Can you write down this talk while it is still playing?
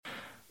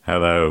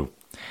Hello.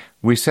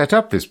 We set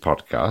up this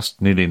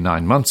podcast nearly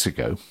 9 months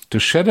ago to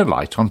shed a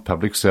light on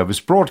public service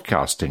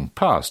broadcasting,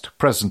 past,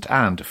 present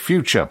and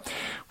future.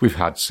 We've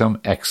had some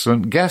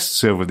excellent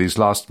guests over these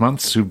last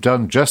months who've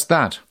done just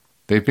that.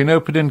 They've been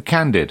open and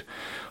candid,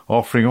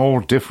 offering all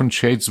different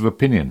shades of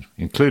opinion,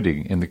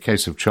 including, in the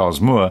case of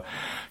Charles Moore,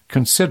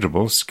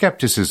 considerable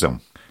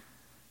scepticism.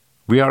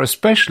 We are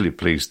especially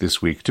pleased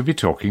this week to be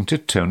talking to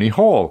Tony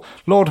Hall,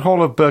 Lord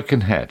Hall of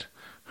Birkenhead,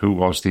 who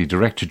was the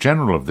Director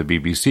General of the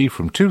BBC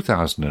from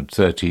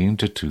 2013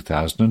 to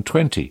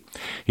 2020.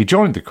 He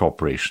joined the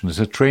corporation as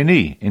a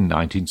trainee in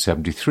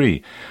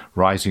 1973,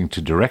 rising to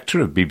Director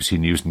of BBC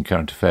News and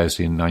Current Affairs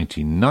in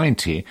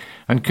 1990,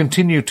 and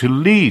continued to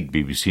lead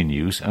BBC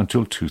News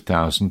until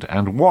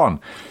 2001.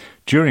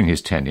 During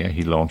his tenure,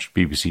 he launched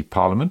BBC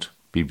Parliament,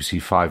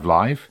 BBC 5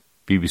 Live,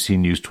 BBC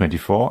News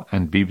 24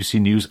 and BBC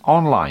News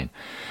Online,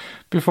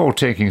 before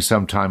taking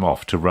some time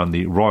off to run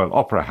the Royal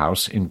Opera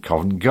House in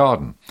Covent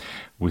Garden,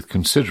 with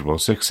considerable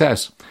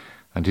success,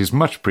 and is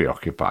much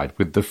preoccupied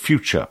with the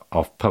future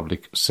of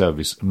public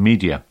service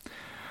media.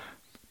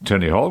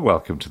 Tony Hall,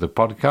 welcome to the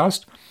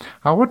podcast.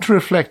 I want to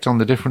reflect on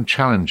the different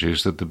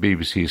challenges that the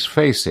BBC is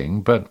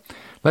facing, but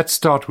let's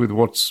start with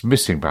what's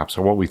missing, perhaps,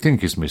 or what we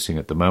think is missing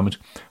at the moment,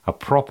 a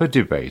proper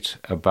debate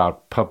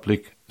about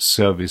public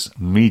service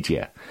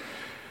media.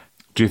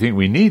 Do you think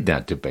we need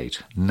that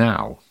debate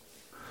now?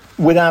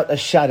 Without a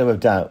shadow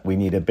of doubt, we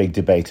need a big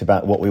debate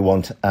about what we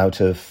want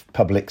out of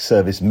public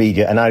service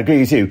media. And I agree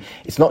with you,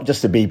 it's not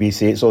just the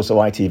BBC, it's also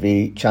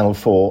ITV, Channel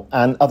 4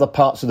 and other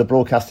parts of the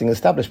broadcasting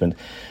establishment.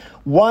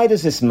 Why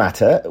does this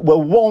matter?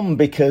 Well, one,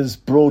 because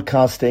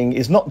broadcasting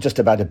is not just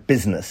about a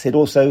business. It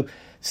also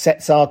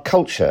sets our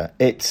culture.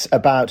 It's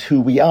about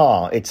who we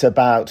are. It's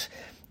about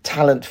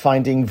talent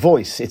finding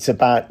voice. It's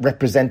about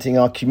representing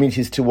our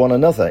communities to one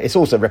another. It's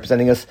also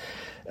representing us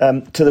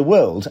to the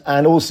world.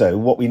 And also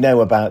what we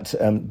know about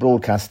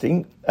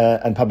broadcasting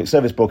and public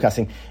service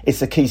broadcasting, it's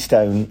the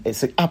keystone,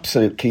 it's the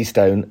absolute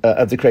keystone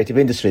of the creative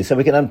industry. So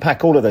we can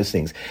unpack all of those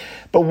things.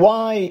 But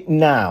why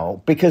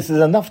now? Because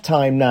there's enough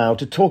time now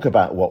to talk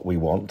about what we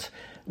want.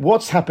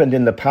 What's happened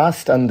in the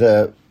past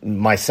under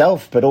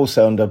myself, but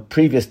also under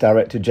previous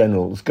Director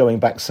Generals going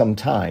back some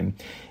time.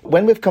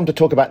 When we've come to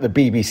talk about the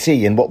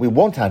BBC and what we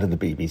want out of the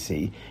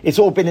BBC, it's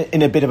all been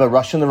in a bit of a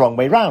rush and the wrong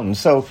way round.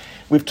 So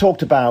we've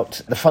talked about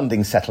the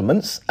funding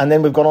settlements, and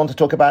then we've gone on to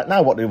talk about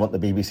now what do we want the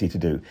BBC to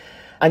do.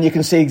 And you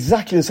can see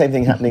exactly the same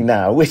thing happening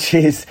now, which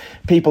is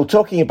people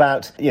talking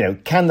about,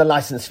 can the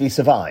licence fee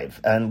survive?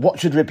 And what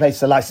should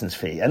replace the licence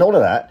fee? And all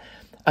of that,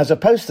 as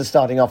opposed to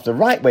starting off the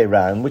right way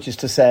round, which is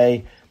to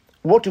say,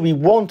 what do we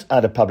want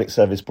out of public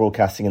service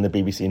broadcasting and the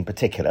BBC in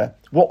particular?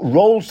 What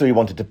roles do we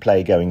want it to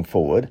play going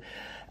forward?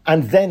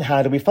 And then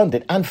how do we fund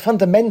it? And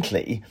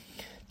fundamentally,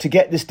 to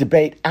get this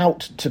debate out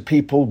to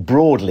people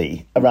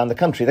broadly around the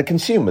country, the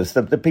consumers,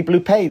 the people who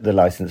pay the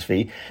licence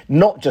fee,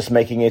 not just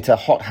making it a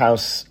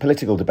hothouse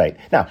political debate.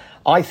 Now,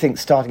 I think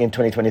starting in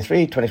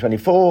 2023,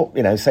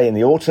 2024, say in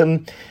the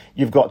autumn,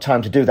 you've got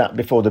time to do that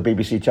before the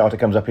BBC Charter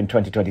comes up in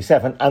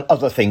 2027, and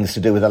other things to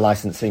do with the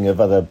licensing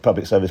of other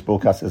public service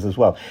broadcasters as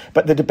well.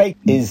 But the debate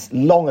is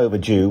long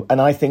overdue,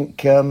 and I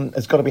think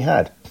has got to be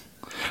had.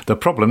 The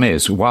problem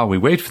is, while we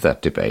wait for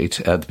that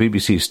debate, the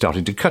BBC is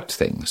starting to cut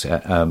things,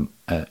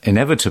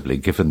 inevitably,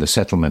 given the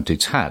settlement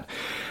it's had.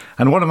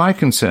 And one of my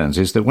concerns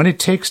is that when it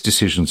takes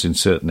decisions in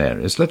certain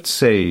areas, let's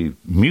say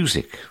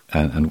music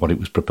and what it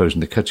was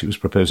proposing, the cuts it was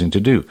proposing to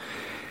do,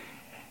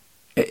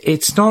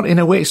 it's not, in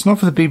a way, it's not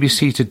for the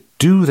BBC to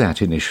do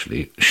that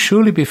initially.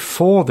 Surely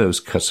before those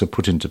cuts are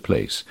put into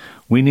place,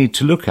 we need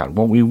to look at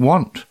what we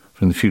want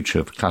from the future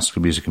of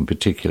classical music in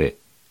particular,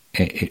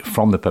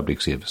 from the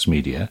public service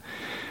media,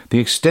 the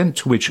extent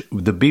to which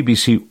the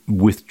BBC,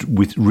 with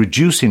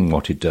reducing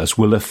what it does,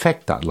 will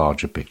affect that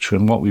larger picture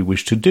and what we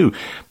wish to do.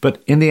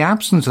 But in the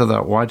absence of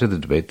that wider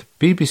debate,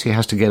 the BBC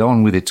has to get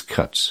on with its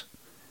cuts.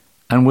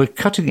 And we're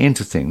cutting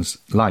into things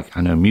like,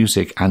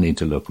 music and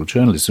into local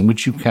journalism,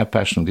 which you care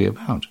passionately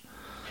about.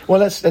 Well,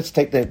 let's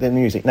take the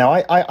music. Now,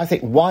 I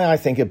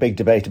think a big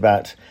debate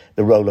about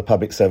the role of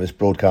public service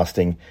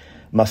broadcasting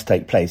must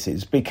take place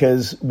is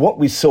because what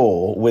we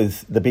saw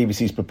with the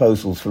BBC's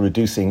proposals for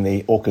reducing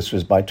the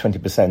orchestras by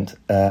 20%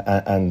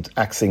 and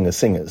axing the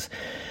singers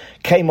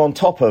came on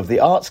top of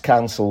the Arts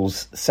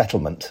Council's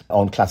settlement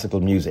on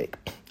classical music,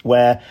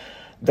 where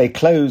they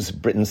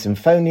closed Britain's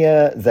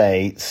Symphonia,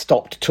 they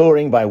stopped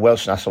touring by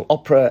Welsh National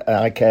Opera.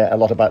 I care a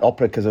lot about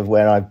opera because of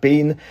where I've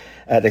been.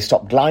 They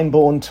stopped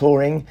Glyndebourne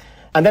touring.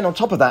 And then on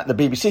top of that, the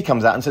BBC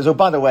comes out and says, oh,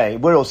 by the way,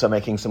 we're also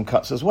making some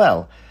cuts as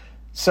well.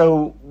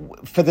 So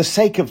for the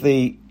sake of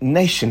the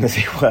nation, as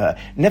it were,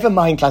 never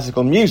mind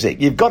classical music,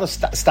 you've got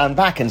to stand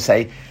back and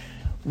say,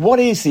 what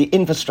is the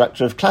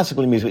infrastructure of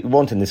classical music we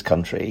want in this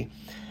country?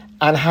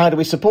 And how do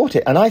we support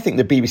it? And I think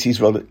the BBC's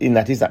role in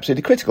that is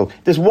absolutely critical.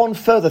 There's one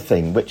further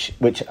thing which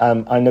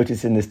I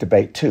noticed in this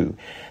debate too.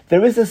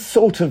 There is a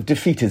sort of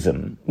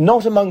defeatism,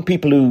 not among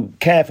people who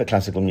care for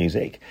classical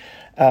music,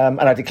 and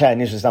I declare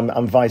an interest,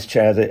 I'm vice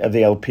chair of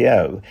the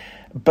LPO,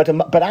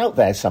 But out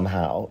there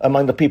somehow,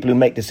 among the people who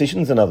make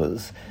decisions and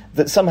others,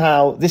 that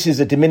somehow this is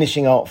a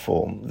diminishing art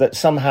form, that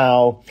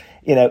somehow,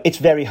 it's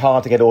very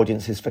hard to get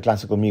audiences for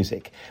classical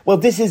music. Well,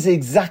 this is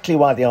exactly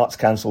why the Arts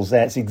Council's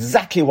there. It's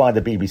exactly why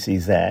the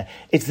BBC's there.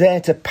 It's there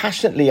to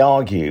passionately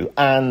argue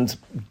and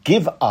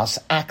give us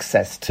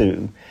access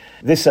to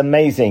this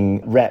amazing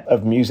rep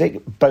of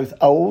music, both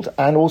old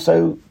and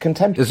also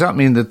contemporary. Does that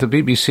mean that the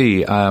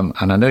BBC,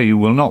 and I know you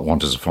will not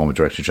want as a former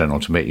Director General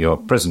to make your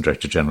present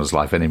Director General's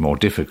life any more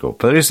difficult,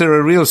 but is there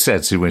a real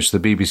sense in which the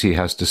BBC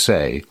has to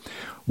say,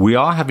 we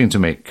are having to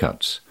make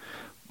cuts,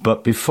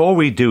 but before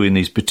we do in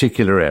these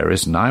particular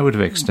areas, and I would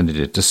have extended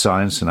it to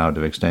science and I would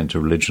have extended it to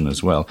religion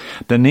as well,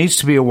 there needs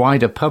to be a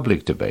wider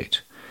public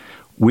debate.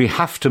 We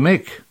have to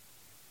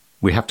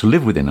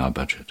live within our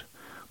budget.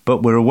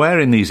 But we're aware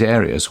in these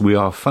areas we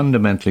are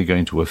fundamentally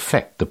going to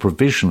affect the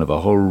provision of a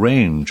whole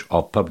range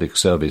of public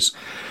service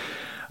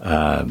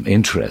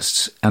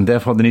interests, and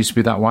therefore there needs to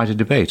be that wider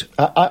debate.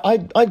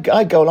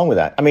 I'd go along with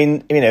that. I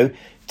mean,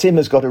 Tim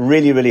has got a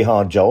really, really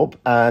hard job,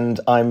 and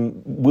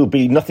will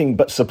be nothing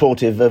but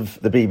supportive of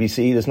the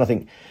BBC. There's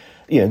nothing,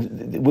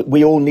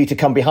 we all need to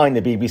come behind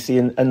the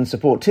BBC and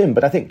support Tim.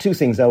 But I think two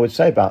things I would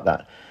say about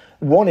that.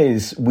 One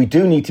is we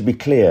do need to be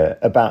clear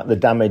about the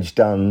damage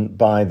done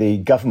by the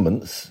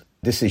government's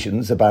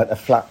decisions about a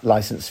flat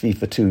licence fee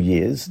for 2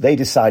 years. They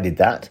decided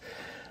that.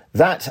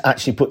 That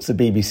actually puts the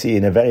BBC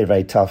in a very,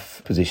 very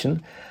tough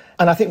position.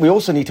 And I think we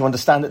also need to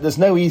understand that there's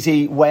no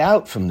easy way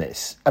out from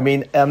this. I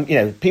mean,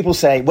 people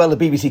say, well, the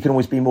BBC can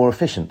always be more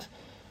efficient.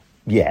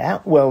 Yeah,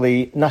 well,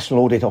 the National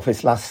Audit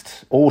Office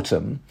last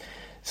autumn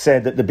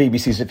said that the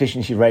BBC's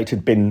efficiency rate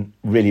had been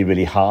really,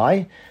 really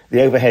high.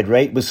 The overhead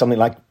rate was something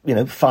like,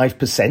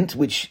 5%,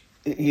 which,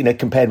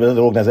 compared with other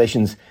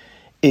organisations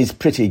is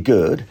pretty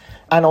good.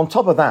 And on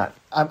top of that,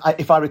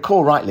 if I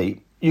recall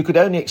rightly, you could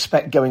only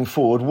expect going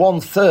forward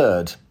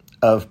 1/3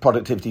 of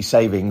productivity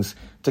savings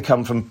to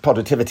come from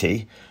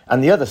productivity,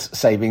 and the other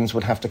savings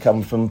would have to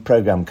come from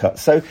programme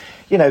cuts. So,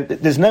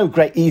 there's no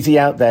great easy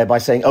out there by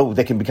saying, oh,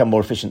 they can become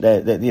more efficient.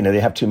 They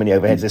have too many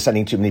overheads, they're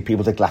sending too many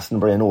people to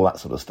Glastonbury and all that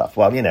sort of stuff.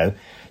 Well,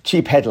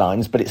 cheap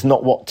headlines, but it's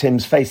not what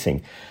Tim's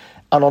facing.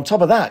 And on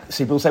top of that,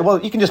 people say, well,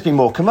 you can just be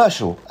more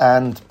commercial.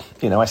 And,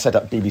 I set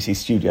up BBC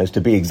Studios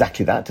to be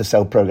exactly that, to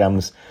sell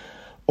programmes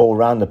all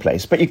around the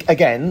place. But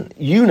again,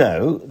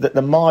 that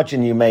the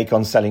margin you make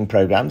on selling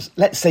programmes,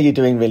 let's say you're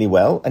doing really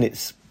well and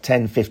it's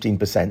 10,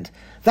 15%,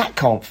 that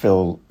can't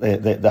fill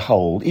the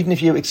hole. Even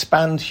if you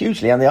expand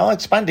hugely, and they are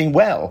expanding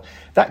well,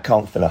 that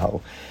can't fill a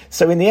hole.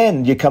 So in the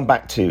end, you come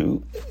back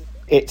to,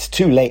 it's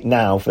too late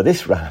now for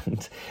this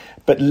round,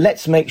 but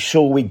let's make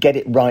sure we get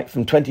it right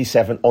from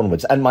 27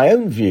 onwards. And my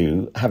own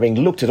view, having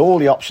looked at all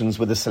the options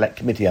with the select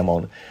committee I'm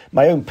on,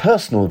 my own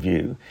personal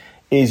view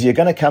is you're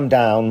going to come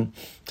down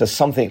to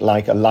something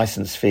like a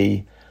licence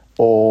fee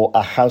or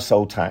a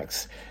household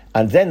tax.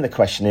 And then the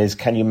question is,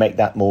 can you make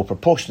that more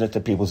proportionate to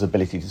people's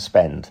ability to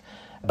spend?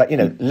 But,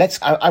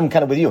 I'm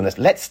kind of with you on this.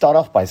 Let's start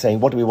off by saying,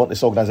 what do we want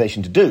this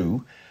organisation to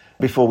do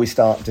before we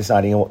start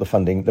deciding on what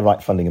the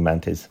right funding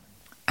amount is?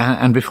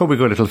 And before we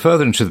go a little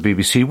further into the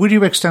BBC, would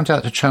you extend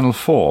that to Channel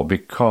 4?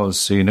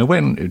 Because,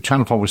 when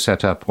Channel 4 was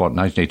set up,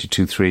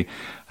 1982-3,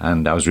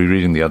 and I was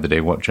rereading the other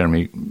day what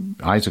Jeremy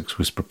Isaacs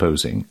was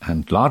proposing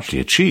and largely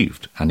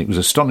achieved, and it was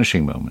an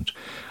astonishing moment.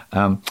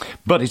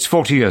 But it's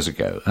 40 years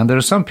ago, and there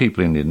are some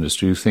people in the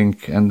industry who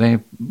think, and they,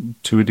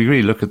 to a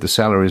degree, look at the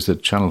salaries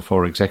that Channel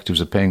 4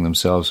 executives are paying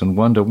themselves and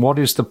wonder, what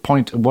is the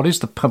point, what is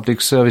the public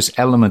service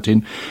element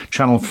in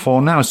Channel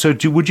 4 now? So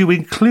would you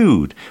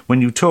include,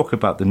 when you talk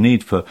about the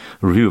need for a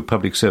review of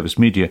public service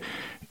media,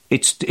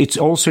 it's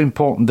also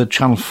important that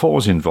Channel 4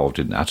 is involved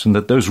in that and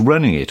that those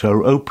running it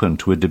are open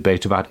to a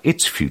debate about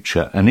its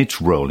future and its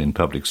role in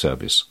public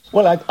service?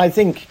 Well, I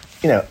think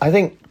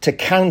to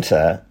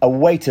counter a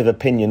weight of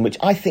opinion, which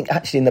I think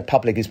actually in the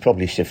public is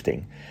probably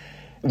shifting,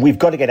 we've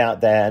got to get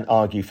out there and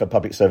argue for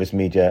public service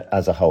media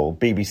as a whole,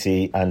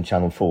 BBC and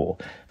Channel 4.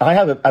 I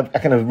have a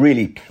kind of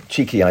really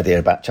cheeky idea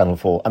about Channel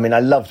 4. I mean,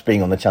 I loved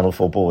being on the Channel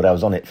 4 board. I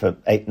was on it for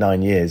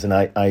 8-9 years, and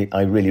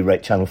I really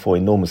rate Channel 4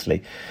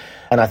 enormously.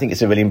 And I think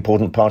it's a really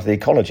important part of the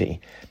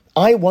ecology.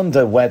 I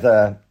wonder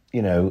whether,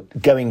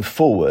 going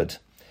forward,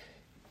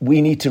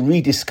 we need to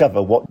rediscover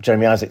what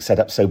Jeremy Isaacs set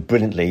up so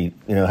brilliantly,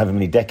 however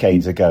many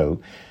decades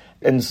ago,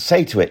 and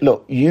say to it,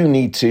 look, you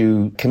need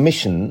to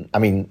commission,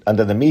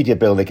 under the media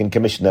bill, they can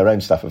commission their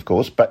own stuff, of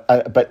course,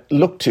 but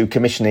look to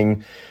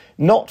commissioning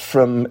not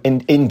from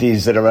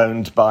indies that are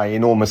owned by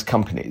enormous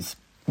companies,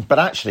 but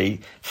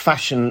actually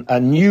fashion a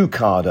new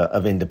cadre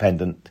of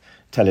independent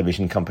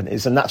television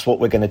companies. And that's what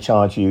we're going to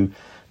charge you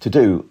to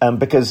do,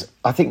 because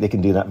I think they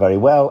can do that very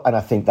well, and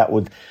I think that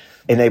would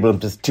enable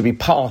them to be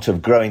part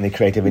of growing the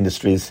creative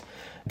industries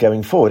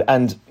going forward.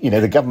 And,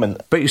 the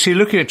government... But you see,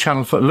 looking at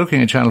Channel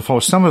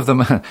 4, some of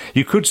them,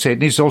 you could say it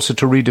needs also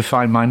to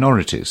redefine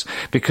minorities,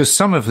 because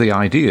some of the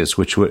ideas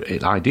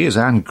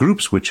and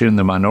groups which were in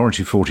the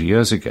minority 40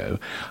 years ago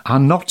are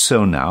not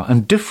so now,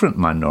 and different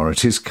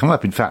minorities come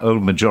up. In fact,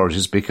 old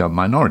majorities become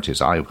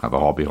minorities. I have a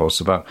hobby horse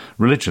about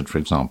religion, for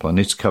example, and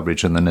its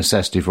coverage and the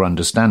necessity for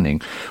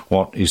understanding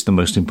what is the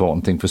most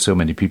important thing for so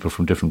many people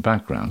from different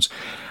backgrounds.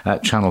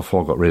 Channel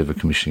 4 got rid of a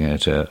commissioning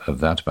editor of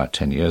that about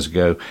 10 years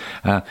ago,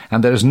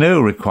 and there is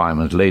no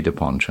requirement laid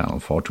upon Channel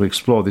 4 to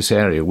explore this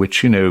area,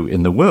 which,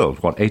 in the world,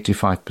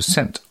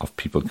 85% of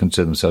people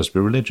consider themselves to be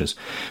religious.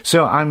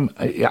 So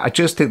I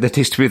just think there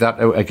needs to be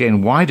that,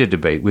 again, wider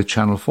debate with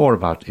Channel 4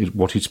 about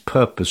what its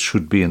purpose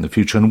should be in the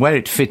future and where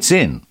it fits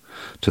in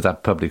to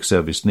that public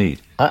service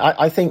need.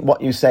 I think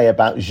what you say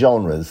about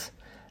genres,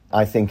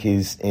 I think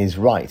is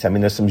right. I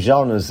mean, there's some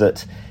genres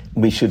that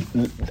we should...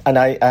 And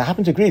I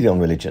happen to agree with you on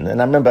religion.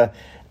 And I remember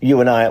you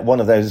and I at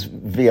one of those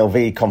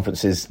VLV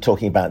conferences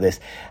talking about this.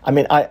 I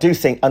mean, I do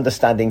think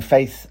understanding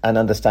faith and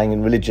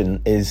understanding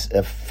religion is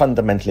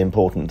fundamentally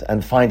important,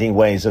 and finding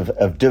ways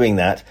of doing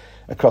that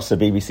across the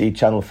BBC,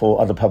 Channel 4,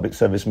 other public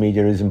service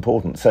media is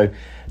important. So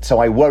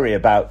I worry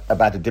about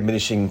a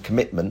diminishing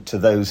commitment to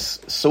those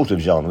sort of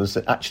genres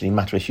that actually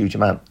matter a huge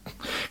amount.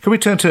 Can we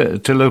turn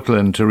to local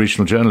and to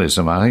regional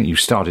journalism? I think you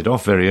started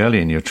off very early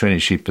in your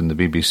traineeship in the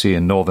BBC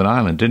in Northern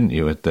Ireland, didn't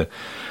you, at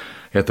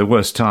the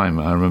worst time?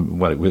 I remember,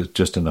 well, it was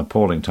just an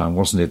appalling time,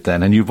 wasn't it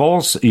then? And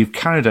you've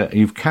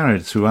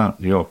carried throughout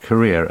your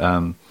career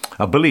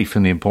a belief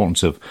in the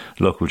importance of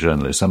local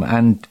journalism,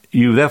 and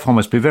you therefore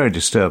must be very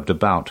disturbed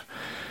about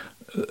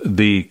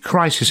the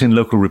crisis in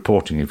local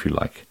reporting, if you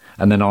like,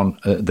 and then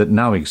that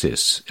now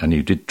exists, and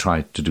you did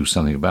try to do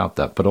something about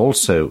that. But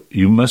also,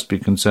 you must be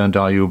concerned,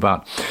 are you,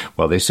 about,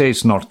 well, they say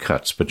it's not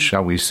cuts, but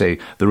shall we say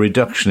the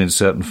reduction in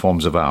certain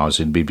forms of hours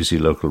in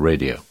BBC local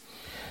radio?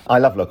 I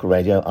love local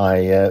radio.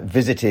 I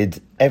visited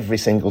every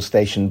single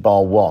station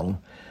bar one,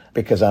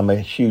 because I'm a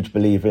huge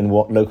believer in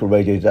what local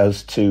radio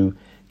does to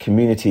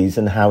communities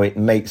and how it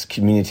makes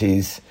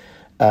communities,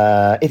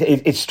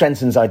 it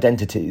strengthens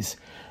identities.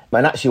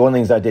 And actually, one of the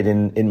things I did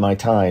in my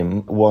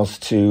time was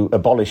to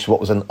abolish what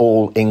was an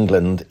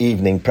all-England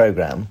evening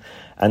programme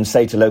and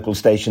say to local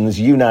stations,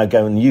 you now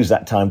go and use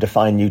that time to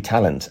find new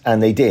talent.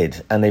 And they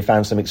did. And they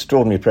found some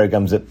extraordinary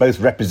programmes that both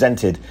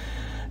represented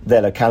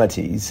their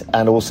localities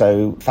and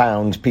also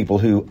found people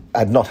who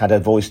had not had a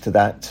voice to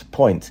that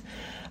point.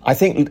 I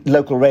think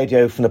local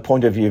radio, from the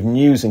point of view of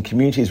news and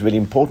community, is really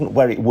important.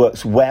 Where it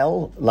works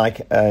well,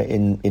 like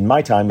in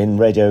my time in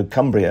Radio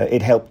Cumbria,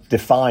 it helped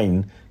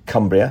define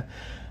Cumbria.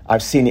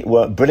 I've seen it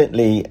work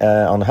brilliantly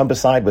on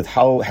Humberside with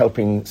Hull,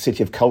 helping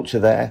City of Culture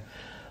there.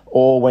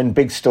 Or when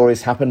big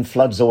stories happen,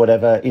 floods or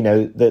whatever,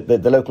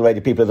 the local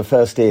radio people are the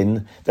first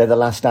in, they're the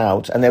last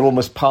out, and they're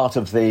almost part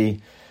of the...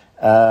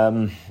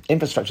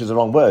 infrastructure is the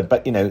wrong word,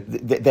 but,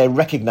 they're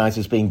recognised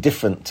as being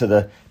different to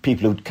the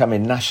people who'd come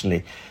in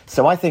nationally.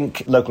 So I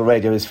think local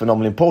radio is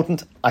phenomenally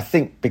important. I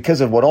think because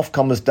of what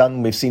Ofcom has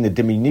done, we've seen a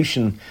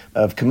diminution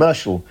of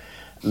commercial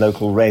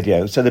local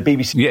radio. So the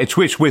BBC... Yeah,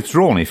 it's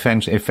withdrawn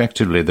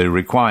effectively the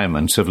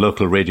requirements of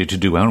local radio to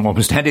do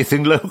almost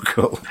anything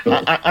local.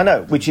 I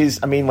know, which is,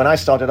 I mean, when I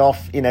started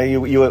off,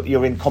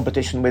 you're in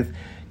competition with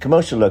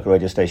commercial local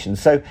radio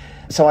stations. So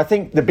I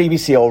think the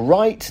BBC are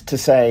right to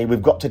say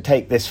we've got to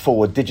take this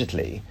forward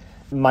digitally.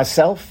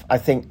 Myself, I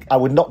think I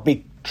would not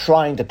be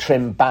trying to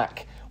trim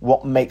back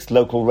what makes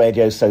local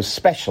radio so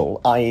special,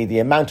 i.e. the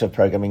amount of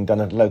programming done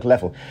at a local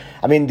level.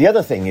 I mean, the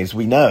other thing is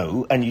we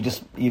know, and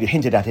you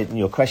hinted at it in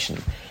your question,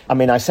 I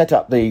mean, I set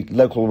up the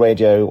local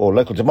radio or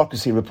local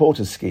democracy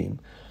reporters scheme,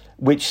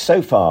 which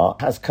so far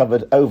has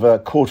covered over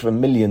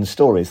 250,000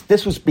 stories.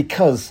 This was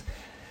because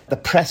the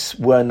press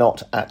were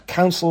not at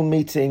council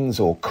meetings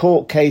or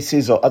court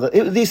cases or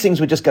these things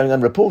were just going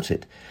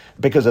unreported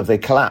because of the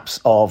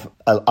collapse of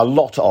a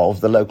lot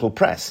of the local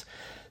press.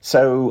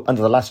 So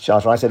under the last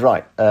charter, I said,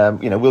 right,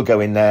 we'll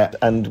go in there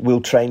and we'll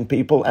train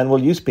people and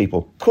we'll use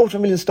people.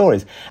 250,000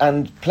 stories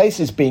and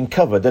places being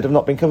covered that have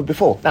not been covered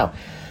before. Now,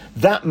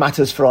 that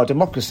matters for our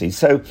democracy.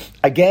 So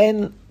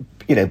again,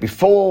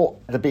 before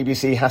the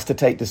BBC has to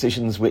take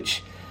decisions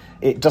which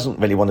it doesn't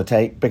really want to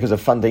take because of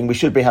funding, we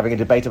should be having a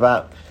debate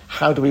about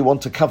how do we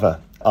want to cover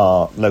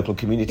our local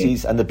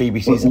communities and the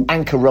BBC's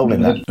anchor role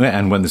in that.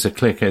 And when there's a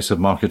clear case of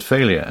market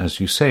failure, as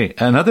you say.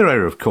 Another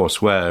area, of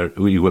course, where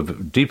you were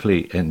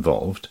deeply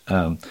involved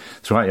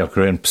throughout your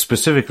career, and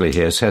specifically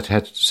here,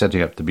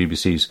 setting up the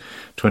BBC's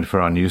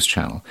 24-hour news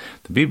channel.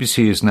 The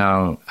BBC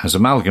has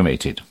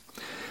amalgamated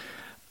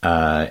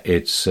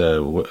its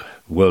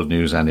world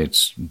news and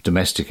its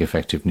domestic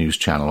effective news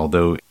channel,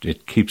 although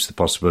it keeps the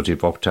possibility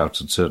of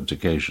opt-outs on certain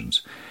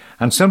occasions.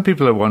 And some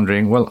people are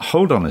wondering, well,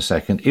 hold on a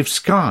second, if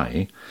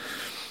Sky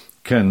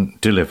can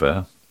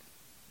deliver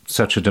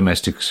such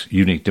a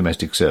unique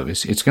domestic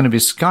service, it's going to be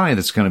Sky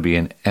that's going to be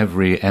in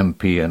every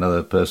MP and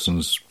other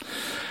person's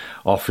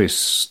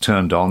office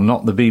turned on,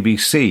 not the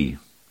BBC.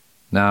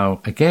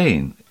 Now,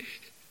 again,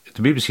 the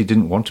The BBC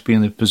didn't want to be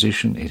in the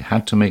position. It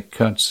had to make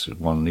cuts.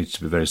 One needs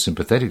to be very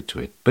sympathetic to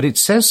it. But it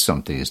says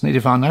something, isn't it,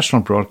 if our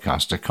national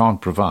broadcaster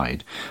can't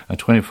provide a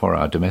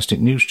 24-hour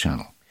domestic news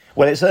channel?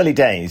 Well, it's early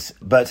days,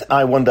 but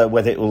I wonder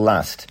whether it will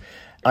last.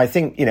 I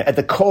think, at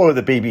the core of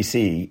the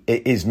BBC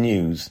it is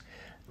news.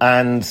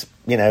 And,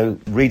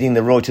 reading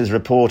the Reuters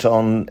report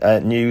on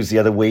news the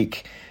other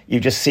week, you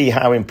just see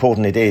how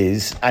important it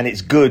is. And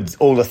it's good,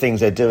 all the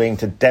things they're doing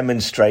to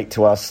demonstrate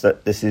to us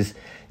that this is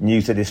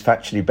news that is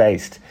factually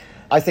based.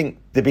 I think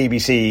the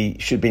BBC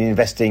should be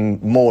investing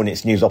more in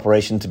its news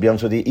operation, to be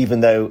honest with you, even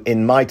though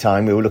in my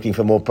time we were looking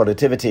for more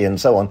productivity and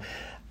so on.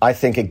 I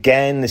think,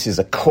 again, this is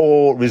a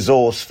core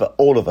resource for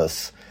all of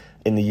us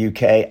in the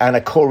UK and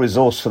a core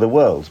resource for the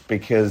world,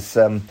 because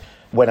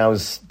when I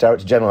was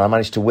Director General, I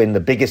managed to win the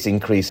biggest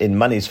increase in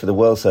monies for the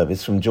World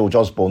Service from George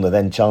Osborne, the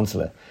then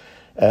Chancellor,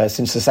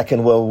 since the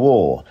Second World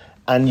War.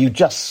 And you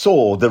just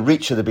saw the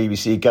reach of the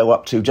BBC go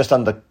up to just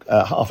under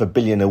 £500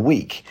 million a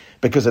week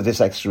because of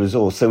this extra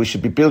resource. So we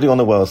should be building on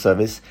the World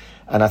Service,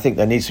 and I think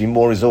there needs to be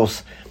more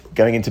resource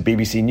going into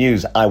BBC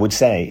News, I would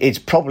say. It's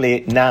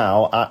probably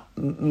now,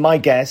 my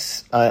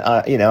guess,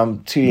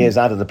 I'm 2 years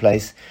out of the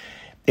place,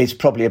 it's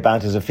probably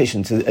about as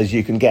efficient as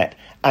you can get.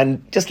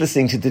 And just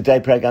listening to the Today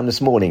programme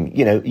this morning,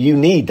 you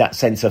need that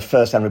sense of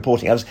first-hand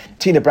reporting.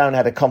 Tina Brown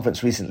had a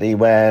conference recently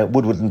where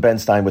Woodward and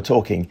Bernstein were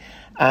talking,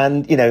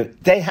 and,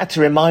 they had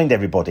to remind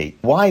everybody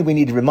why we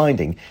need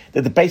reminding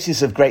that the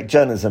basis of great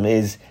journalism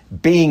is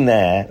being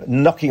there,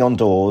 knocking on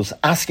doors,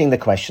 asking the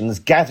questions,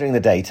 gathering the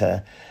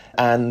data,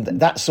 and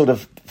that sort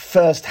of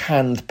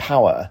first-hand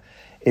power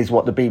is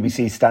what the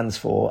BBC stands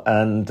for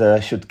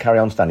and should carry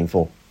on standing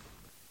for.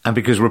 And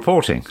because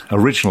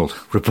original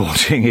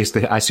reporting is,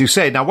 as you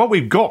say, now what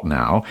we've got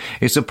now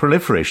is a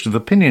proliferation of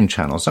opinion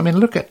channels. I mean,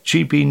 look at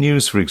GB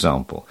News, for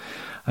example.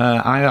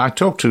 I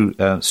talked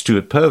to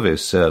Stuart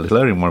Purvis a little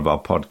earlier in one of our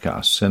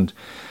podcasts, and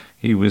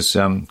he was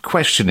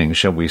questioning,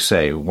 shall we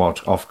say, what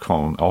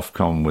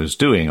Ofcom was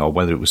doing, or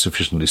whether it was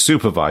sufficiently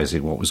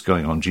supervising what was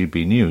going on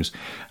GB News.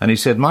 And he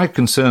said, my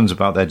concerns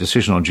about their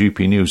decision on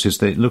GB News is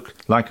they look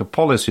like a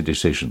policy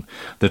decision,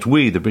 that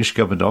we, the British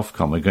Government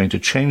Ofcom, are going to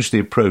change the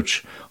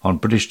approach on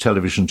British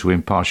television to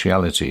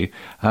impartiality,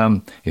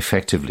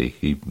 effectively,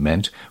 he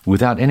meant,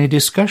 without any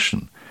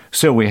discussion.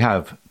 So we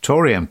have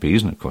Tory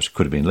MPs, and of course it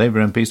could have been Labour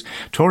MPs,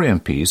 Tory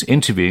MPs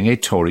interviewing a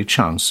Tory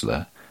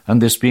Chancellor,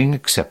 and this being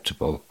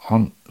acceptable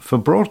for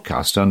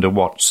broadcast under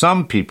what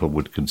some people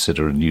would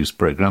consider a news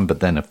programme, but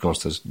then, of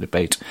course, there's a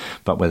debate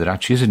about whether it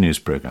actually is a news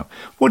programme.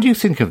 What do you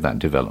think of that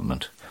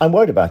development? I'm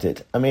worried about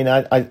it. I mean,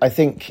 I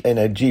think,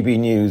 GB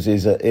News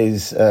is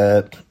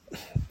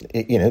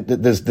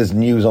there's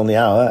news on the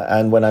hour,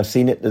 and when I've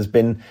seen it, there's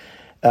been,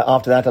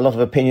 after that, a lot of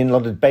opinion, a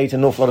lot of debate,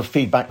 an awful lot of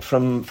feedback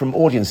from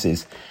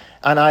audiences.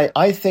 And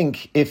I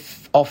think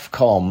if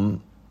Ofcom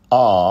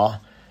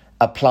are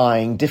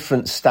applying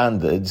different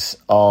standards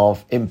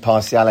of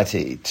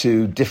impartiality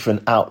to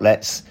different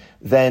outlets,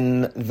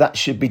 then that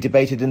should be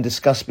debated and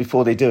discussed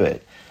before they do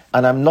it.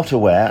 And I'm not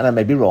aware, and I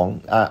may be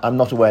wrong, I'm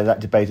not aware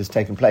that debate has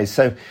taken place.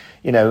 So,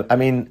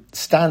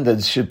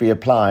 standards should be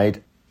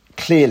applied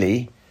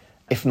clearly,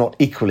 if not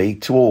equally,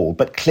 to all,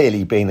 but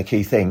clearly being the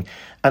key thing.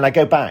 And I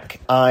go back,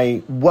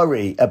 I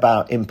worry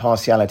about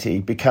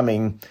impartiality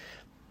becoming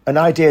an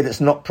idea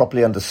that's not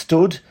properly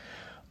understood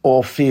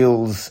or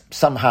feels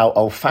somehow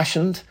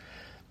old-fashioned,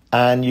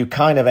 and you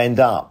kind of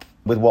end up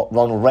with what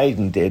Ronald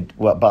Reagan did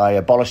by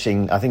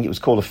abolishing, I think it was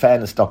called the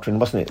Fairness Doctrine,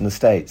 wasn't it, in the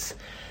States?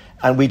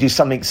 And we do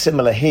something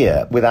similar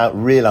here without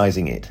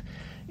realising it.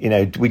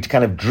 We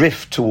kind of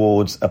drift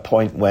towards a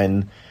point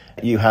when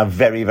you have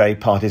very, very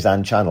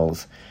partisan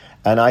channels.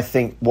 And I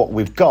think what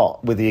we've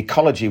got, with the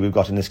ecology we've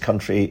got in this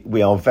country,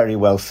 we are very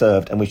well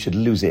served, and we should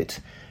lose it.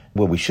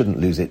 Well, we shouldn't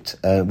lose it.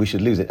 We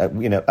should lose it,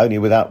 only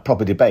without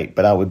proper debate.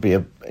 But I would be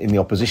in the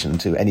opposition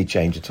to any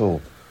change at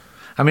all.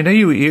 I mean,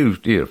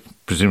 you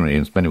presumably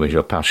in many ways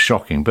you're past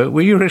shocking, but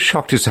were you as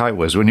shocked as I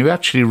was when you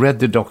actually read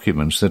the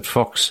documents that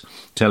Fox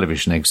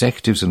Television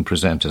executives and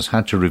presenters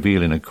had to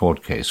reveal in a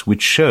court case,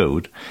 which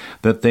showed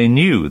that they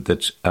knew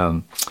that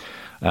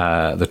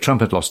that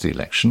Trump had lost the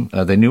election,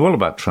 they knew all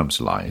about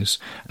Trump's lies,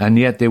 and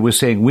yet they were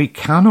saying, we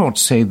cannot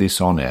say this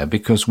on air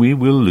because we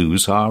will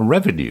lose our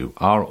revenue,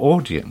 our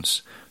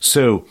audience.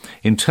 So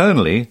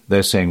internally,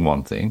 they're saying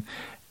one thing,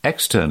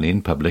 externally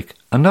in public,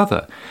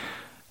 another.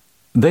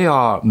 They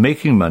are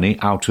making money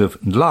out of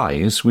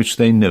lies, which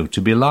they know to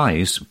be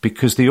lies,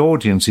 because the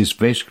audience is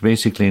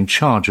basically in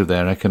charge of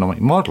their economic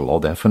model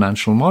or their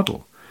financial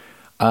model.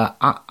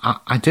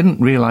 I didn't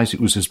realise it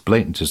was as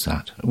blatant as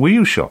that. Were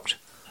you shocked?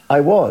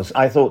 I was.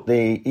 I thought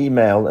the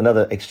email and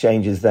other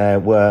exchanges there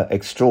were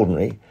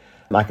extraordinary.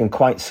 I can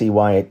quite see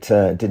why it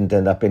didn't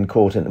end up in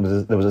court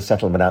and there was a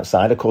settlement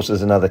outside. Of course,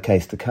 there's another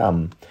case to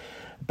come.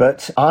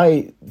 But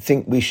I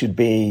think we should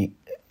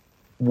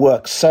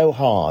work so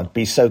hard,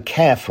 be so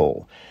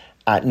careful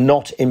at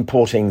not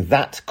importing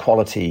that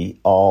quality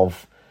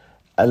of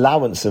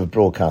allowance of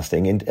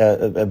broadcasting,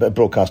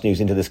 broadcast news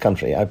into this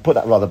country. I put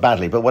that rather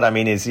badly, but what I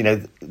mean is,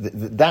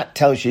 that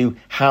tells you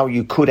how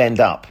you could end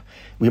up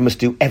we must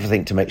do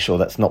everything to make sure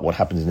that's not what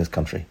happens in this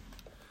country.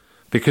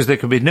 Because there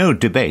can be no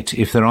debate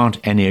if there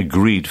aren't any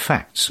agreed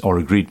facts or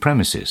agreed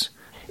premises.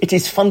 It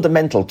is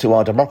fundamental to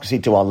our democracy,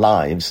 to our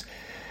lives,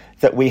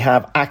 that we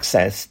have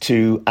access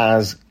to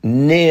as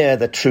near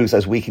the truth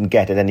as we can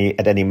get at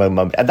any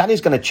moment. And that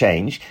is going to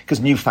change because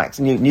new facts,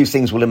 new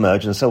things will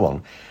emerge and so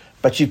on.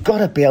 But you've got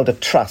to be able to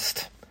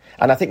trust,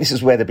 and I think this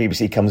is where the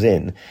BBC comes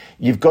in,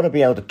 you've got to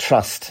be able to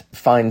trust,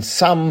 find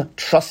some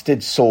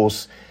trusted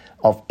source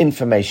of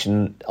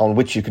information on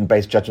which you can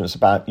base judgments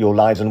about your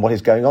lives and what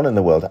is going on in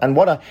the world. And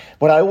what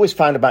I always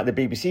found about the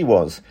BBC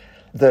was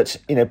that,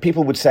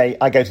 people would say,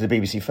 I go to the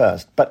BBC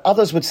first, but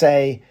others would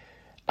say,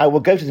 I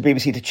will go to the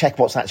BBC to check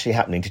what's actually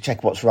happening, to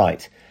check what's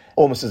right,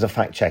 almost as a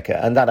fact checker.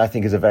 And that, I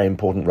think, is a very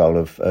important role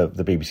of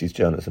the BBC's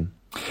journalism.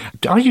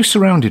 Are you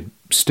surrounded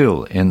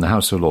still in the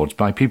House of Lords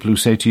by people who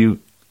say to you,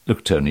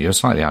 look, Tony, you're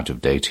slightly out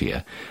of date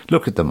here.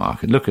 Look at the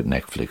market, look at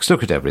Netflix,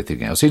 look at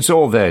everything else. It's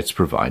all there, it's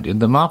provided.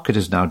 The market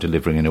is now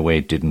delivering in a way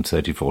it didn't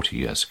 30, 40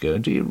 years ago.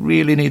 Do you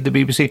really need the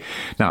BBC?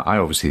 Now, I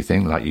obviously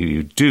think, like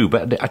you do,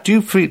 but I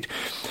do feel...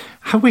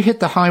 Have we hit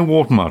the high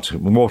watermark,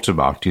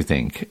 do you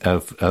think,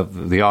 of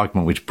the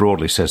argument which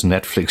broadly says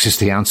Netflix is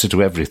the answer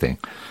to everything?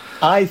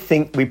 I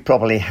think we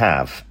probably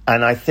have.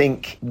 And I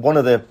think one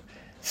of the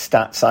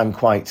stats I'm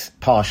quite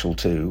partial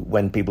to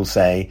when people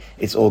say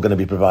it's all going to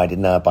be provided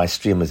now by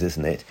streamers,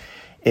 isn't it,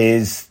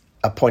 is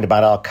a point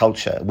about our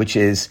culture, which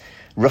is,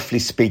 roughly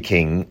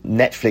speaking,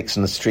 Netflix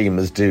and the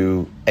streamers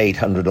do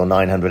 800 or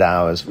 900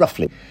 hours,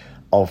 roughly,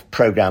 of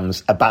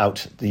programmes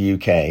about the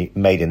UK,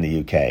 made in the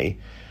UK.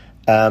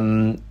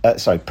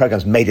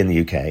 Programmes made in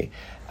the UK,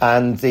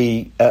 and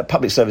the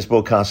public service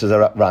broadcasters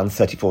are around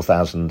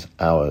 34,000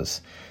 hours.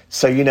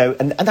 So,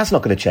 and that's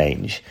not going to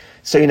change.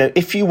 So,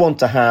 if you want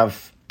to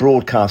have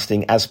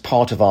broadcasting as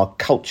part of our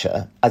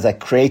culture, as a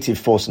creative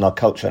force in our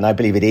culture, and I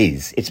believe it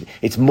is,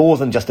 it's more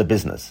than just a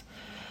business.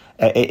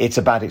 It's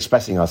about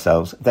expressing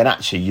ourselves, then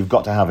actually you've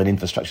got to have an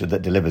infrastructure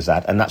that delivers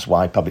that, and that's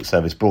why public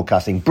service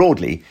broadcasting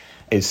broadly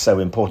is so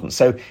important.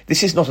 So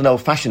this is not an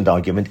old-fashioned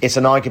argument. It's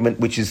an argument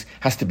which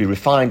has to be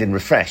refined and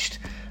refreshed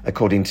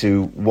according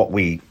to what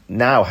we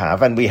now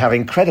have, and we have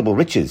incredible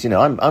riches.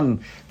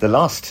 I'm the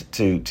last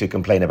to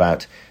complain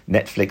about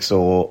Netflix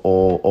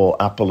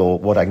or Apple or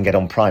what I can get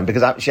on Prime,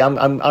 because actually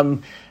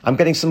I'm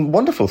getting some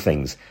wonderful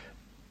things.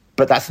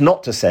 But that's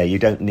not to say you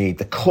don't need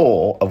the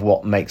core of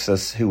what makes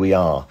us who we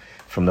are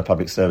from the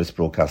public service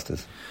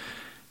broadcasters.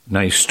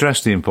 Now, you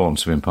stress the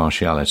importance of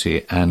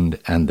impartiality and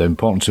the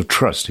importance of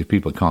trust. If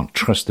people can't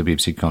trust the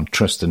BBC, can't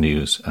trust the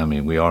news, I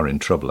mean, we are in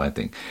trouble, I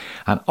think.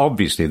 And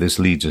obviously this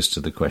leads us to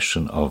the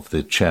question of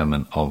the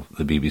chairman of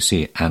the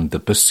BBC and the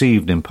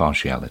perceived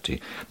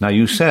impartiality. Now,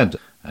 you said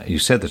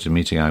at a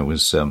meeting I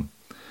was of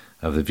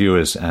the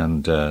Viewers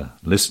and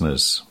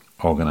Listeners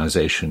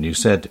Organisation, you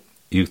said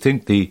you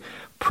think the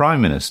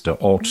Prime Minister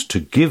ought to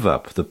give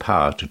up the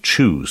power to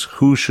choose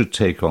who should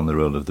take on the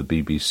role of the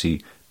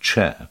BBC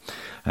chair.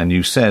 And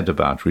you said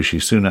about Rishi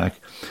Sunak,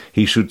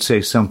 he should say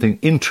something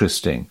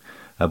interesting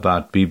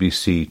about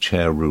BBC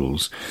chair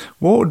rules.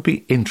 What would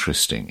be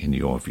interesting in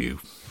your view?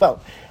 Well,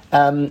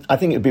 I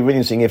think it would be really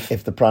interesting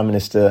if the Prime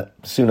Minister,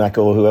 Sunak,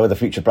 or whoever the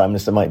future Prime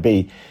Minister might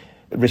be,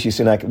 Rishi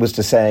Sunak, was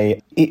to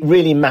say, it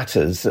really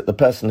matters that the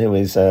person who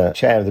is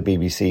chair of the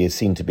BBC is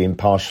seen to be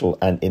impartial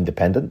and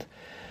independent.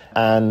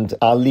 And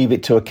I'll leave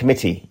it to a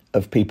committee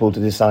of people to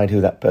decide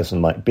who that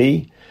person might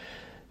be,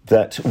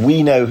 that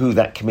we know who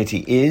that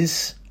committee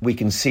is. We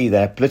can see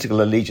their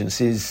political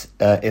allegiances,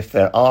 if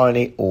there are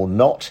any or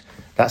not.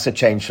 That's a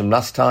change from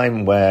last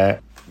time where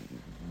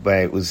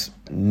it was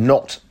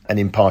not an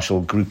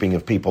impartial grouping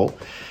of people.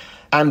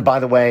 And by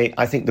the way,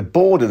 I think the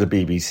board of the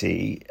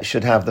BBC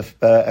should have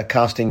a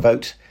casting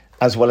vote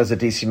as well as a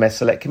DCMS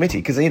select committee.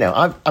 Because,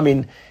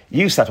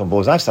 you sat on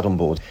boards, I've sat on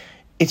boards.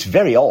 It's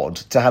very odd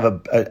to have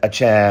a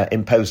chair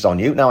imposed on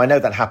you. Now, I know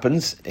that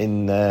happens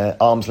in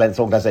arm's length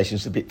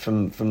organisations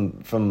from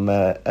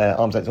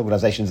arm's length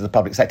organisations in the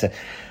public sector.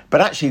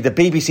 But actually, the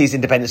BBC's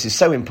independence is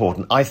so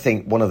important. I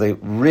think one of the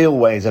real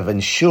ways of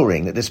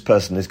ensuring that this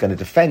person is going to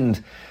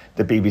defend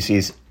the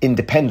BBC's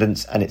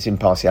independence and its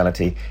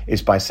impartiality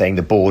is by saying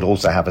the board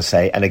also have a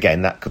say. And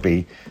again, that could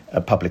be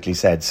publicly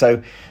said.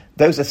 So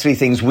those are three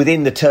things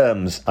within the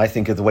terms, I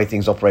think, of the way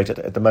things operate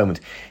at the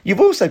moment. You've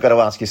also got to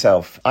ask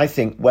yourself, I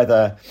think,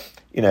 whether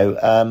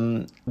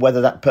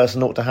that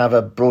person ought to have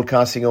a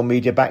broadcasting or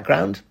media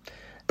background.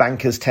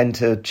 Bankers tend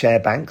to chair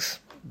banks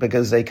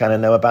because they kind of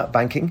know about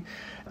banking.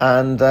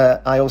 And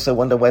I also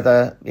wonder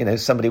whether,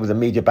 somebody with a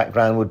media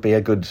background would be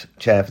a good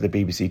chair for the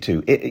BBC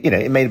too.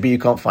 It may be you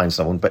can't find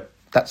someone, but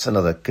that's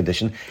another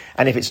condition.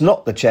 And if it's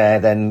not the chair,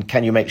 then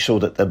can you make sure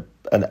that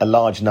a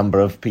large number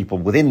of people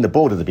within the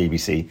board of the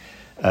BBC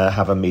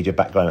have a media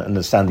background and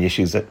understand the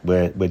issues that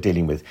we're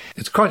dealing with.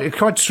 It's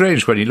quite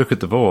strange when you look at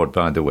the board,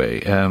 by the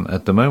way,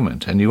 at the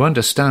moment, and you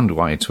understand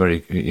why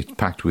it's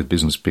packed with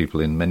business people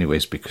in many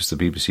ways, because the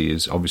BBC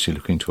is obviously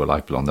looking to a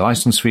life beyond the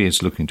licence fee.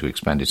 It's looking to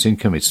expand its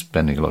income. It's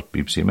spending a lot of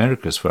BBC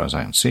America, as far as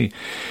I can see.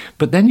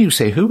 But then you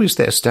say, who is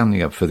there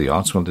standing up for the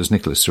arts? Well, there's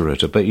Nicholas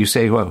Serota. But you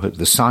say, well,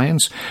 the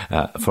science,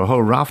 for a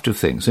whole raft of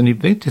things. And you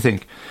need to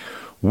think,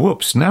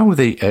 whoops, now with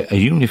a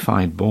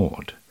unified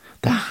board,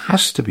 there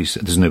has to be,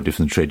 there's no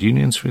different trade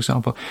unions, for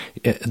example,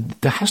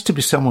 there has to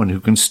be someone who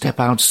can step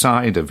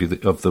outside of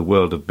the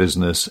world of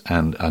business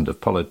and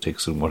of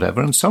politics and whatever,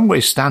 and some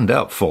way stand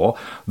up for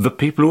the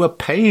people who are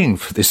paying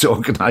for this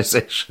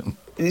organisation.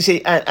 You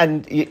see,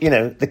 and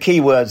the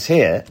key words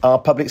here are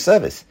public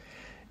service.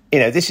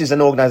 This is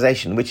an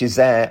organisation which is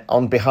there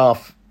on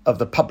behalf of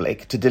the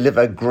public to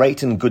deliver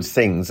great and good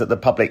things that the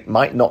public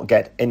might not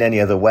get in any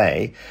other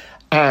way,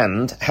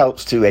 and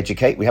helps to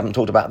educate, we haven't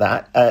talked about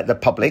that, the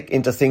public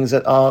into things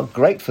that are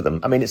great for them.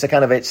 I mean, it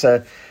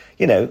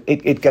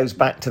goes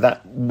back to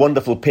that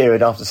wonderful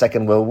period after the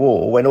Second World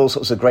War when all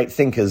sorts of great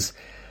thinkers,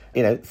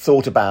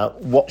 thought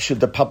about what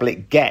should the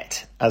public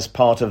get as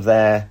part of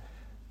their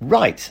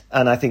right.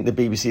 And I think the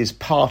BBC is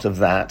part of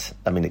that.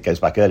 I mean, it goes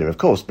back earlier, of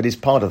course, but it's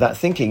part of that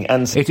thinking.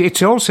 And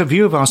it's also a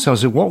view of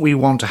ourselves of what we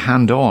want to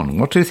hand on.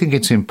 What do you think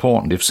it's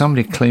important? If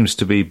somebody claims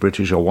to be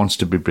British or wants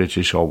to be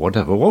British or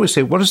whatever, what we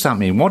say, what does that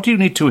mean? What do you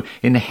need to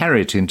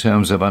inherit in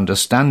terms of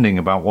understanding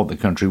about what the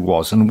country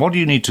was? And what do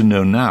you need to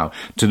know now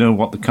to know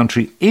what the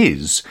country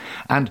is?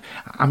 And,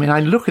 I mean, I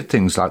look at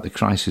things like the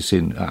crisis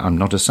I'm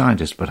not a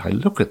scientist, but I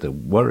look at the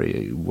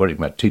worry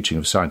about teaching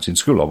of science in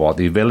school, or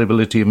the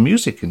availability of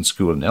music in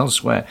school and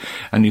elsewhere.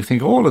 And you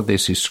think all of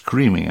this is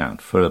screaming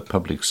out for a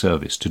public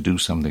service to do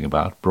something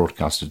about,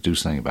 broadcasters to do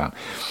something about.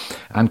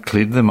 And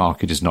clearly the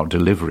market is not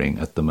delivering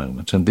at the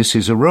moment. And this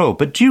is a role.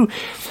 But do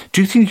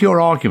you think your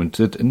argument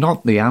that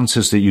not the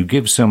answers that you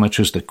give so much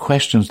as the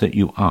questions that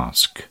you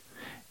ask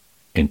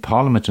in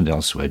Parliament and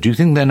elsewhere, do you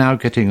think they're now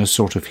getting a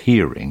sort of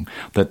hearing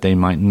that they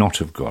might not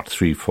have got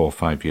 3, 4,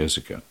 5 years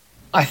ago?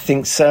 I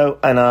think so,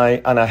 and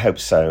I hope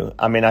so.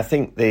 I mean, I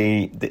think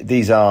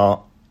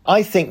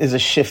I think there's a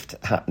shift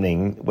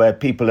happening where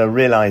people are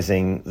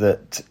realising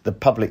that the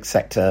public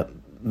sector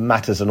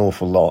matters an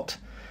awful lot.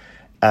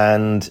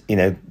 And,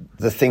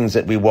 the things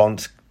that we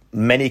want,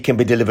 many can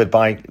be delivered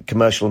by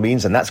commercial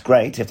means, and that's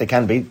great. If they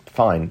can be,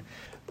 fine.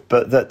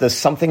 But that there's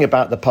something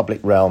about the public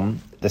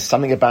realm, there's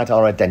something about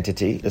our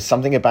identity, there's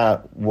something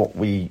about what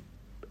we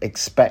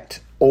expect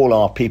all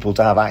our people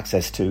to have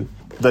access to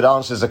that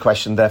answers the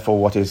question, therefore,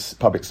 what is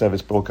public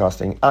service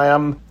broadcasting? I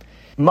am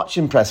much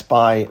impressed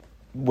by,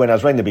 when I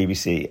was running the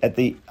BBC, at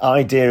the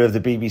idea of the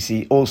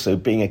BBC also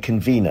being a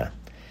convener.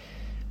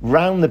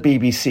 Round the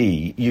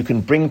BBC, you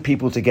can bring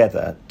people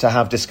together to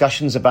have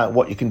discussions about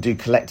what you can do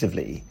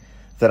collectively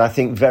that I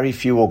think very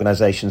few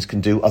organisations can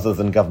do other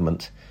than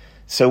government.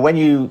 So when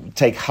you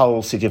take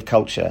Hull City of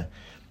Culture,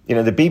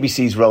 the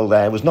BBC's role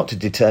there was not to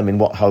determine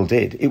what Hull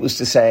did. It was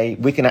to say,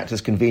 we can act as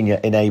convener,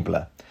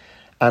 enabler.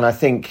 And I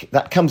think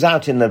that comes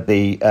out in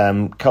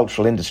the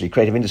cultural industry,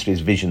 creative industry's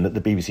vision that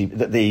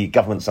the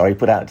government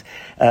put out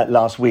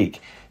last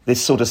week.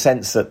 This sort of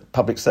sense that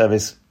public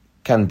service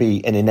can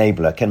be an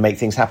enabler, can make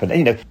things happen.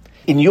 And,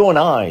 in your and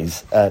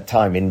I's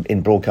time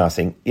in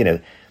broadcasting,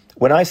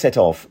 when I set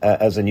off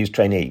as a news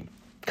trainee,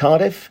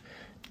 Cardiff,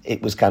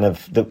 it was kind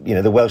of the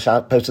Welsh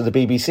outpost of the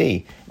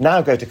BBC.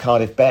 Now go to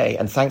Cardiff Bay,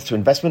 and thanks to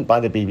investment by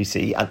the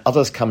BBC and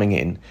others coming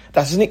in,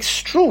 that's an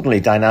extraordinarily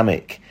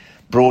dynamic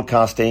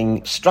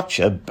broadcasting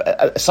structure,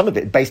 some of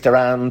it based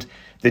around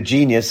the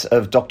genius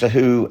of Doctor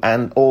Who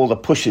and all the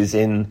pushes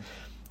in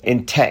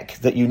tech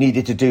that you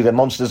needed to do the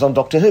monsters on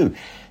Doctor Who.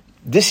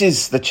 This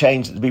is the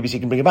change that the BBC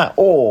can bring about.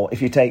 Or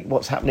if you take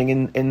what's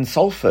happening in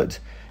Salford,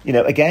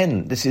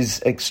 again, this is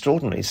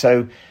extraordinary.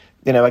 So,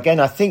 again,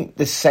 I think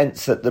this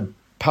sense that the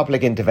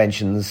public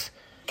interventions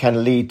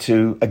can lead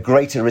to a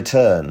greater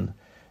return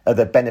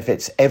that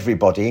benefits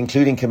everybody,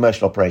 including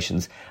commercial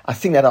operations, I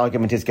think that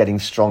argument is getting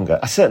stronger.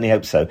 I certainly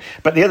hope so.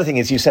 But the other thing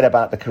is, you said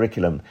about the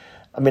curriculum.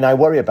 I mean, I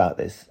worry about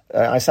this.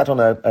 I sat on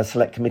a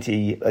select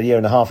committee a year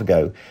and a half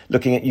ago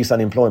looking at youth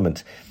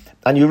unemployment.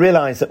 And you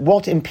realise that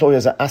what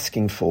employers are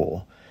asking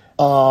for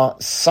are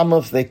some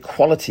of the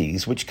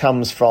qualities which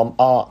comes from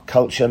art,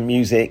 culture,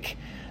 music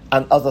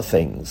and other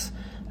things,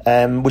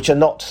 which are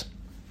not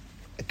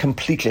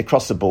completely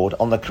across the board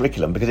on the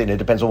curriculum, because it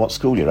depends on what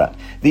school you're at.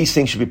 These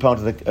things should be part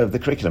of the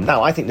curriculum.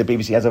 Now, I think the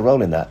BBC has a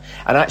role in that.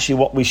 And actually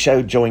what we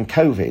showed during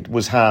COVID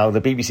was how the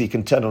BBC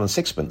can turn on a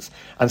sixpence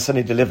and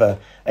suddenly deliver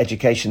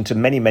education to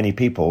many, many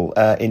people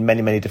in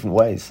many, many different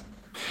ways.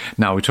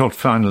 Now, we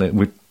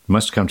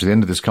must come to the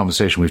end of this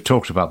conversation. We've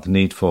talked about the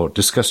need for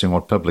discussing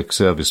what public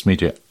service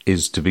media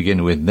is to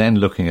begin with, then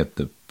looking at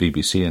the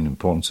BBC and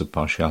importance of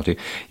partiality.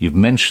 You've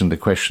mentioned the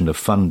question of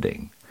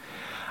funding.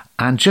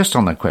 And just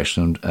on that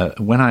question,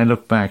 when I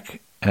look back,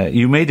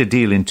 you made a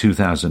deal in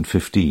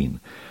 2015,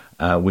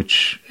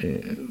 which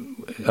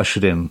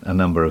ushered in a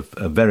number of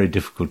very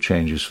difficult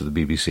changes for the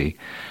BBC.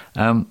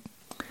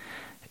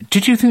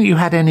 Did you think you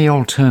had any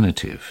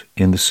alternative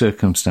in the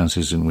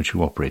circumstances in which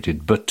you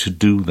operated but to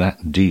do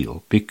that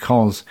deal?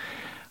 Because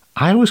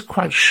I was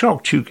quite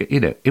shocked.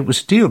 It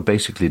was a deal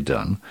basically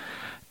done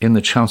in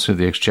the Chancellor of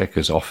the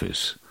Exchequer's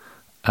office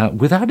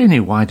without any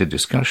wider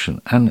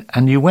discussion.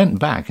 And you went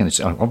back, and it's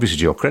obviously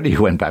to your credit,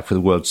 you went back for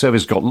the World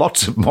Service, got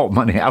lots of more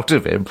money out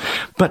of him,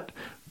 but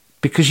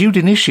because you'd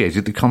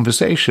initiated the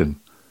conversation.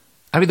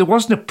 I mean, there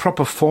wasn't a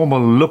proper formal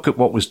look at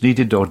what was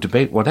needed or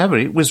debate, whatever.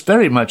 It was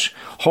very much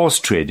horse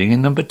trading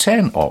in number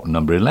 10 or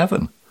number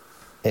 11.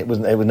 It was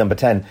number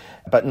 10,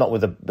 but not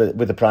with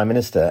the Prime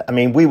Minister. I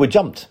mean, we were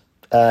jumped,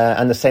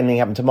 and the same thing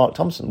happened to Mark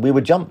Thompson. We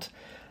were jumped.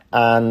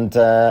 And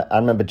I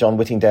remember John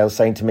Whittingdale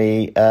saying to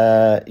me,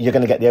 you're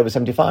going to get the over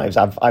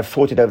 75s. I've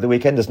fought it over the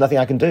weekend. There's nothing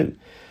I can do.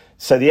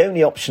 So the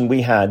only option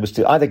we had was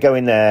to either go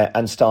in there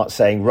and start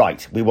saying,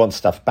 right, we want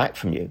stuff back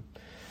from you,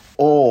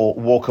 or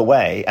walk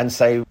away and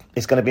say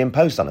it's going to be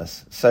imposed on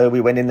us. So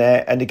we went in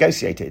there and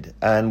negotiated,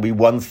 and we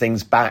won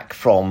things back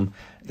from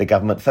the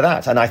government for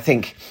that. And I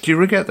think... Do you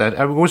regret that?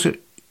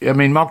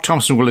 Mark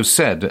Thompson will have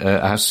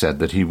has said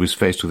that he was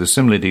faced with a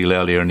similar deal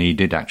earlier, and he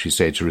did actually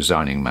say it's a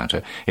resigning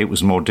matter. It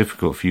was more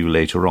difficult for you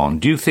later on.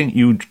 Do you think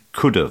you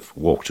could have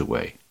walked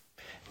away?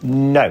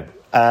 No.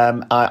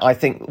 I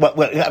think,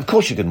 well, of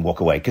course you couldn't walk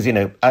away, because,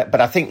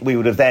 but I think we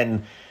would have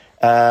then,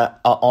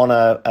 on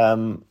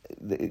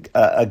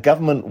a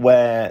government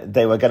where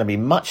they were going to be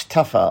much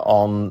tougher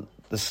on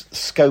the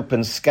scope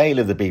and scale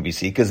of the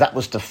BBC, because that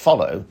was to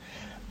follow,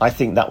 I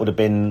think that would have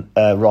been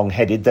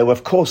wrong-headed, though,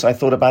 of course, I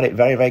thought about it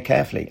very, very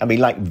carefully. I mean,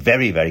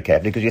 very, very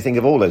carefully, because you think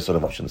of all those sort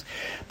of options.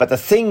 But the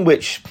thing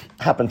which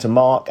happened to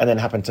Mark and then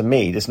happened to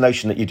me, this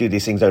notion that you do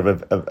these things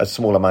over a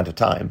small amount of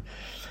time,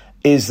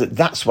 is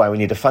that's why we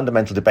need a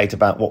fundamental debate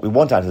about what we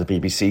want out of the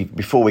BBC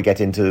before we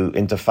get into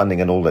funding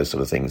and all those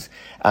sort of things.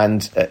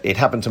 And it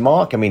happened to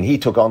Mark. I mean, he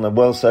took on the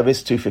World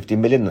Service, 250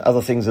 million, and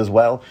other things as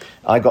well.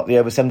 I got the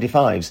over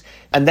 75s.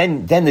 And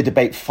then the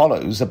debate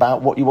follows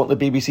about what you want the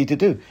BBC to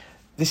do.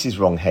 This is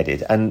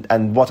wrong-headed,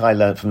 and what I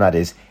learned from that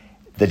is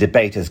the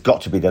debate has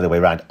got to be the other way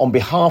around, on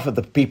behalf of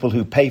the people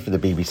who pay for the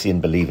BBC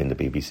and believe in the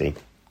BBC.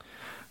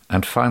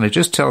 And finally,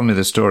 just tell me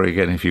the story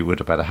again, if you would,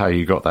 about how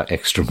you got that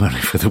extra money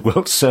for the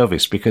World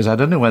Service, because I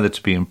don't know whether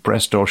to be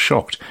impressed or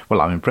shocked.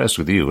 Well, I'm impressed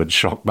with you and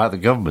shocked by the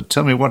government.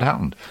 Tell me what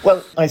happened.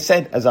 Well, I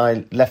said as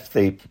I left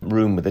the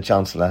room with the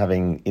Chancellor,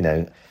 having,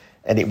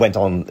 and it went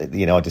on,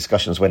 our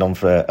discussions went on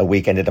for a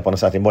week, ended up on a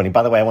Saturday morning.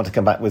 By the way, I want to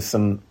come back with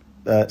some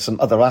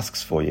other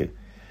asks for you.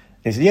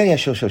 He said, yeah,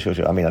 sure.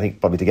 I mean, I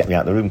think probably to get me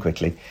out of the room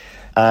quickly.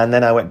 And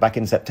then I went back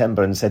in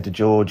September and said to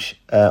George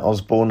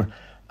Osborne,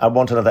 I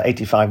want another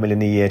 85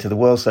 million a year to the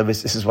World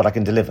Service. This is what I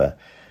can deliver.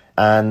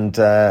 And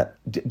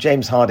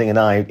James Harding and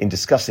I, in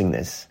discussing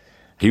this...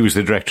 He was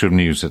the Director of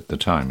News at the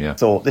time, yeah.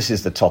 ...thought this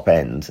is the top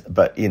end,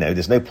 but,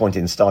 there's no point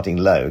in starting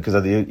low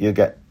because you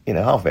get,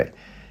 half of it.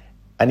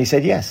 And he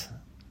said yes,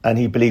 and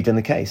he believed in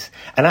the case.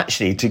 And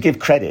actually, to give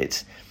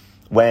credit,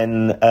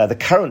 when the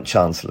current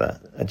Chancellor,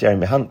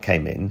 Jeremy Hunt,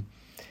 came in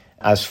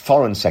as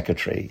Foreign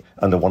Secretary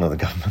under one of the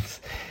governments,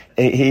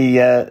 he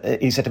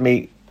said to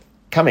me,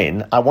 come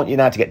in, I want you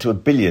now to get to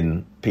 1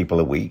 billion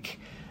people a week.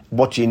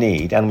 What do you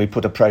need? And we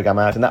put a programme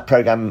out, and that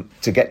programme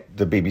to get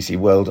the BBC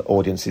World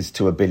audiences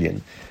to 1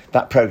 billion.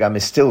 That programme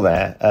is still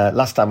there.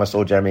 Last time I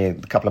saw Jeremy a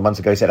couple of months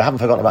ago, he said, I haven't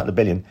forgotten about the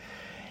billion.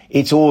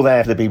 It's all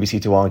there for the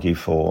BBC to argue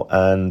for.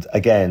 And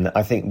again,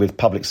 I think with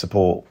public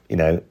support,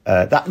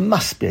 that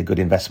must be a good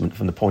investment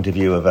from the point of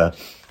view of a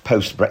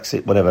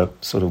post-Brexit, whatever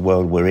sort of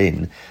world we're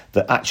in,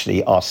 that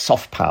actually our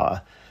soft power,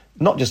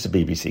 not just the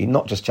BBC,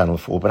 not just Channel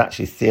 4, but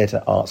actually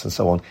theatre, arts and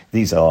so on,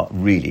 these are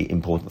really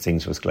important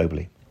things for us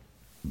globally.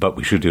 But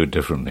we should do it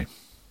differently.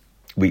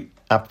 We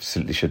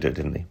absolutely should do it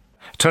differently.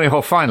 Tony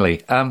Hall,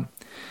 finally,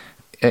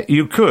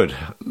 you could...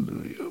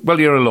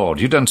 Well, you're a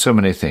lord. You've done so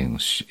many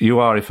things. You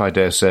are, if I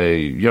dare say,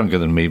 younger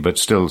than me, but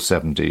still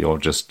 70 or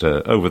just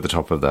over the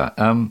top of that.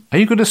 Are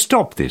you going to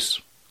stop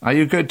this? Are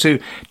you going to...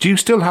 Do you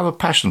still have a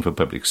passion for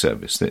public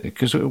service?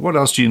 Because what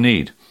else do you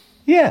need?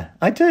 Yeah,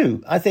 I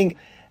do. I think...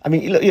 I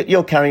mean, look,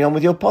 you're carrying on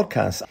with your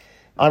podcast.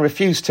 I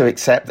refuse to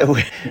accept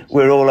that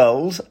we're all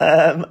old.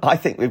 I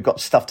think we've got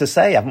stuff to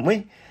say, haven't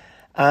we?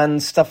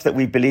 And stuff that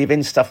we believe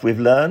in, stuff we've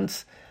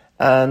learned.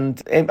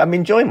 And I'm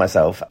enjoying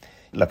myself.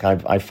 Look,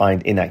 I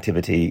find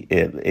inactivity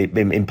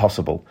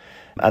impossible.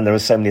 And there are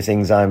so many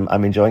things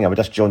I'm enjoying. I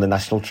just joined the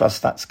National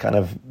Trust. That's kind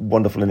of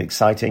wonderful and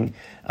exciting.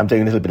 I'm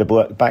doing a little bit of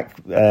work back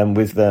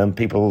with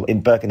people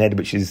in Birkenhead,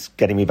 which is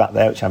getting me back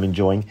there, which I'm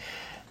enjoying.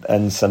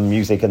 And some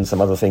music and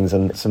some other things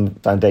and some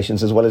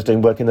foundations, as well as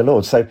doing work in the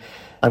Lord. So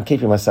I'm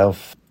keeping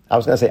myself, I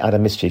was going to say out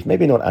of mischief,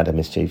 maybe not out of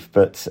mischief,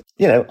 but,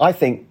 I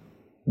think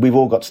we've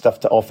all got stuff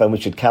to offer and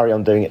we should carry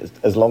on doing it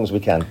as long as we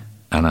can.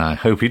 And I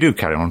hope you do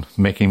carry on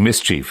making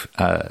mischief.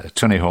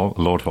 Tony Hall,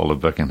 Lord Hall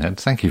of Birkenhead,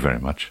 thank you very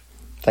much.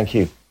 Thank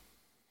you.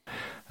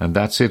 And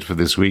that's it for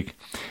this week.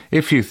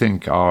 If you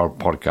think our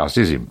podcast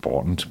is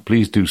important,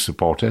 please do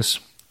support us.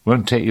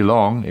 Won't take you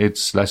long.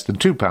 It's less than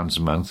 £2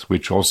 a month,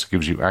 which also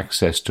gives you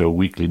access to a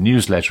weekly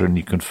newsletter, and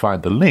you can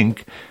find the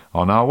link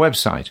on our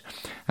website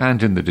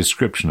and in the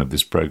description of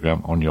this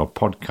programme on your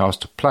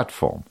podcast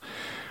platform,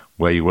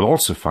 where you will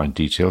also find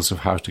details of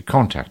how to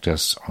contact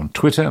us on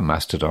Twitter,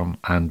 Mastodon,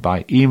 and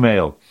by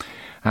email.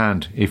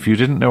 And if you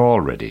didn't know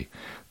already,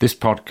 this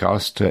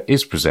podcast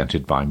is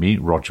presented by me,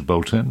 Roger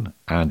Bolton,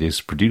 and is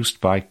produced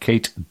by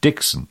Kate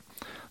Dixon.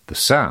 The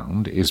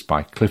sound is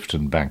by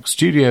Clifton Bank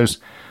Studios,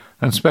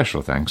 and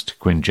special thanks to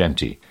Quinn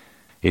Genty.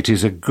 It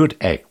is a Good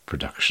Egg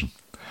production.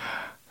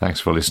 Thanks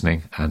for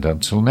listening, and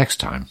until next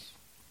time,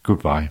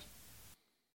 goodbye.